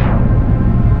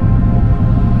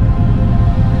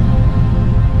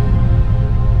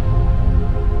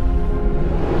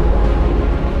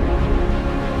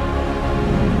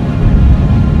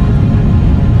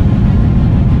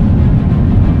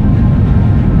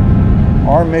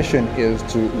 Our mission is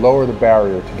to lower the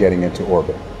barrier to getting into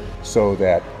orbit so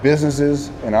that businesses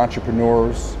and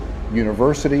entrepreneurs,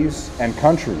 universities and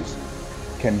countries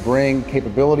can bring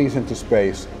capabilities into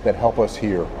space that help us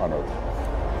here on Earth.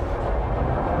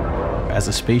 As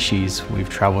a species, we've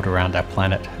travelled around our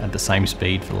planet at the same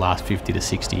speed for the last 50 to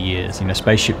 60 years. You know,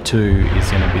 Spaceship 2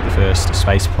 is going to be the first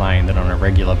space plane that on a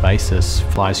regular basis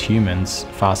flies humans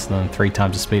faster than 3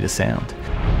 times the speed of sound.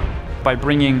 By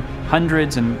bringing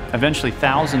hundreds and eventually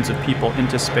thousands of people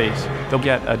into space, they'll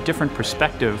get a different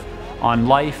perspective on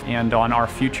life and on our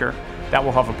future. That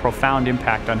will have a profound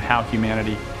impact on how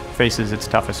humanity faces its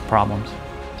toughest problems.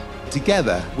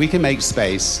 Together, we can make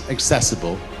space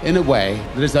accessible in a way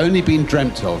that has only been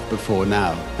dreamt of before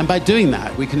now. And by doing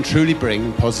that, we can truly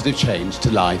bring positive change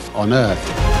to life on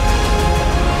Earth.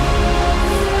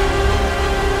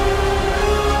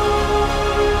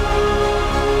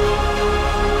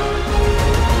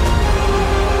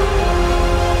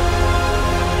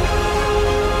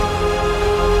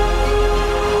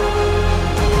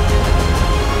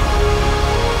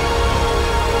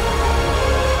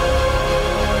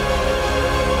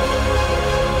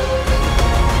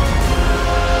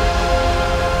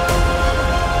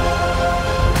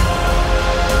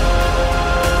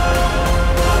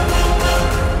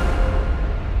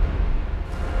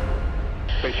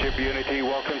 Spaceship Unity,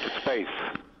 welcome to space.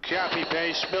 Copy,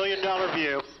 base. $1 million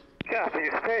view. Copy.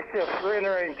 Spaceship's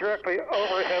re-entering directly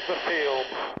overhead the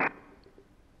field.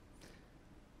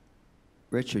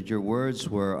 Richard, your words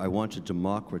were, I want to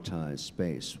democratize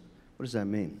space. What does that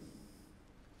mean?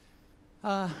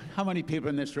 How many people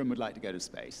in this room would like to go to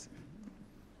space?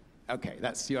 Okay,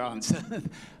 that's your answer.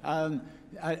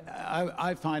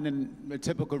 I find in a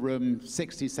typical room,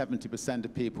 60–70%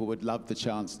 of people would love the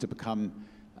chance to become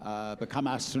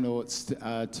astronauts,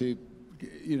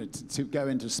 to go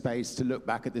into space, to look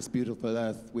back at this beautiful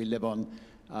Earth we live on,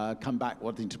 come back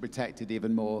wanting to protect it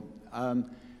even more.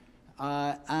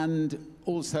 And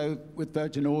also with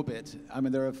Virgin Orbit, I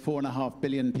mean, there are 4.5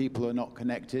 billion people who are not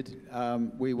connected.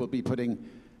 We will be putting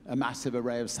a massive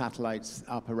array of satellites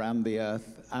up around the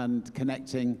Earth and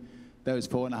connecting those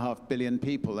 4.5 billion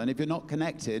people. And if you're not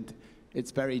connected, it's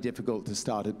very difficult to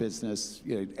start a business.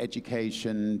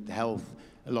 Education, health,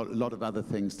 a lot of other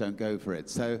things don't go for it.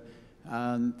 So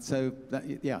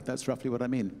yeah, that's roughly what I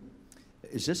mean.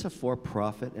 Is this a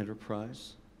for-profit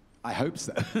enterprise? I hope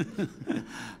so.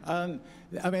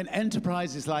 I mean,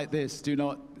 enterprises like this do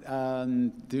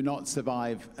not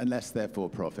survive unless they're for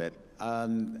profit.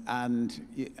 And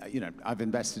I've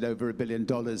invested over $1 billion.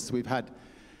 We've had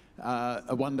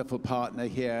a wonderful partner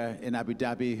here in Abu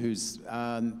Dhabi who's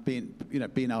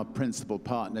been our principal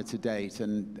partner to date.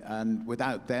 And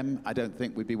without them, I don't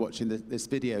think we'd be watching this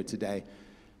video today.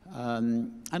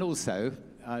 And also,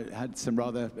 I had some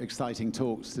rather exciting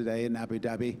talks today in Abu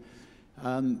Dhabi.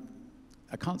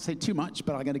 I can't say too much,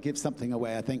 but I'm going to give something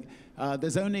away, I think.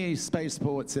 There's only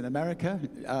spaceports in America,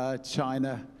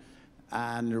 China,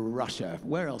 and Russia.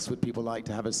 Where else would people like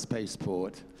to have a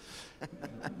spaceport?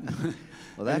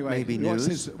 Well, that anyway, may be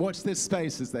news. Watch this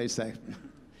space, as they say.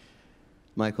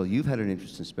 Michael, you've had an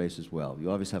interest in space as well.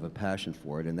 You obviously have a passion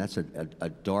for it, and that's a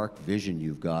dark vision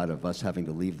you've got of us having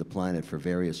to leave the planet for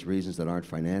various reasons that aren't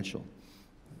financial.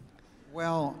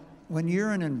 Well, when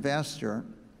you're an investor,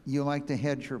 you like to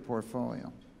hedge your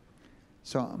portfolio.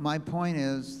 So my point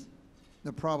is,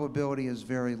 the probability is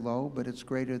very low, but it's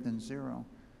greater than zero.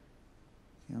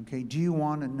 Okay, do you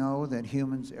want to know that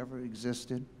humans ever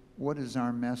existed? What is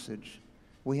our message?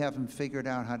 We haven't figured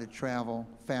out how to travel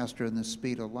faster than the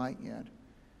speed of light yet.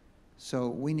 So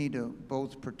we need to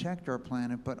both protect our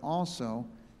planet, but also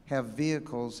have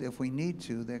vehicles, if we need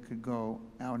to, that could go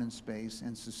out in space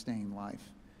and sustain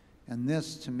life. And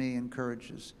this, to me,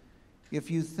 encourages.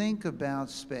 If you think about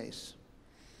space,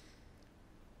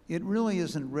 it really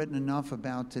isn't written enough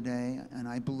about today, and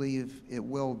I believe it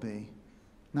will be.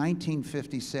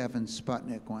 1957,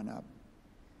 Sputnik went up.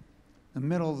 The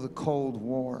middle of the Cold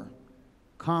War,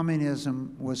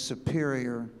 communism was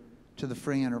superior to the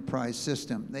free enterprise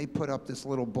system. They put up this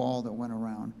little ball that went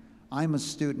around. I'm a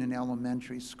student in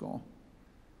elementary school.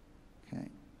 Okay.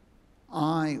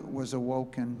 I was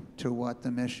awoken to what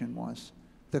the mission was.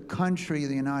 The country of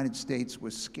the United States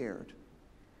was scared.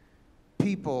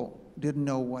 People didn't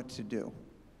know what to do.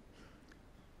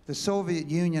 The Soviet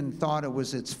Union thought it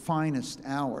was its finest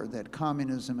hour, that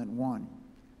communism had won.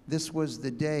 This was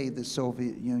the day the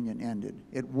Soviet Union ended.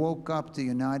 It woke up the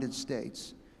United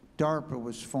States. DARPA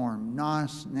was formed,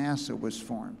 NASA was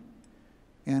formed.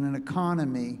 And an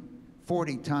economy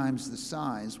 40 times the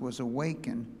size was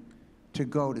awakened to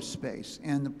go to space.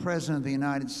 And the President of the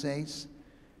United States,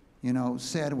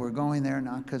 said we're going there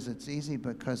not because it's easy,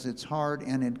 but because it's hard,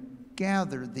 and it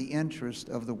gathered the interest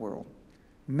of the world.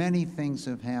 Many things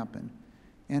have happened.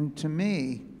 And to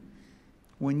me,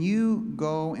 when you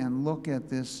go and look at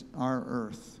this, our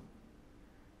Earth,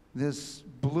 this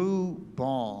blue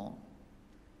ball,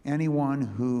 anyone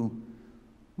who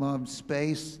loved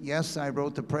space, yes, I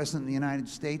wrote the President of the United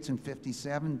States in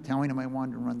 '57 telling him I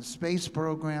wanted to run the space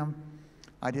program.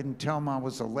 I didn't tell him I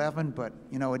was 11, but,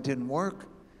 it didn't work.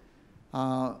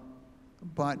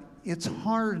 But it's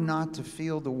hard not to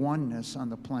feel the oneness on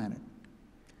the planet.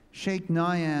 Sheikh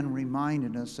Nahyan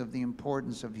reminded us of the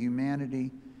importance of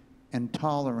humanity and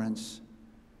tolerance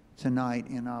tonight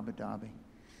in Abu Dhabi.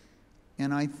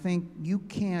 And I think you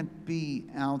can't be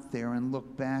out there and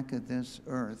look back at this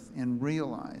earth and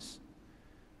realize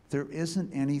there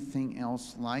isn't anything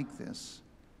else like this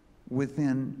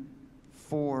within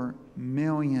 4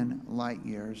 million light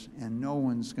years, and no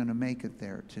one's going to make it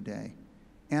there today.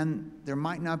 And there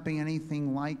might not be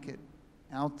anything like it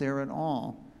out there at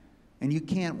all. And you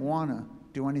can't want to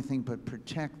do anything but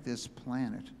protect this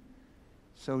planet.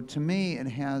 So to me, it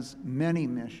has many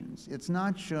missions. It's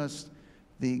not just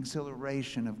the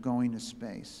exhilaration of going to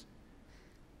space,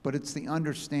 but it's the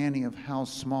understanding of how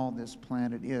small this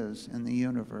planet is in the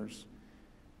universe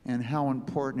and how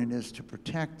important it is to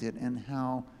protect it and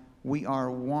how we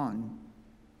are one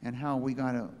and how we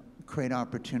got to create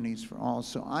opportunities for all.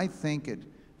 So I think it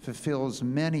fulfills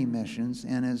many missions,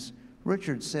 and as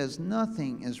Richard says,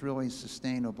 nothing is really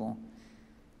sustainable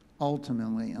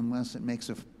ultimately unless it makes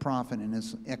a profit and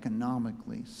is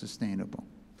economically sustainable.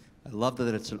 I love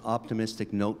that it's an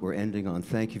optimistic note we're ending on.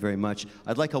 Thank you very much.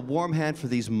 I'd like a warm hand for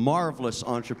these marvelous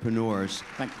entrepreneurs.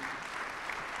 Thank you.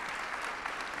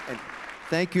 And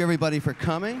thank you, everybody, for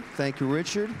coming. Thank you,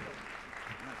 Richard.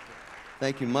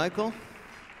 Thank you, Michael.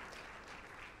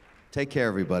 Take care,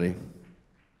 everybody.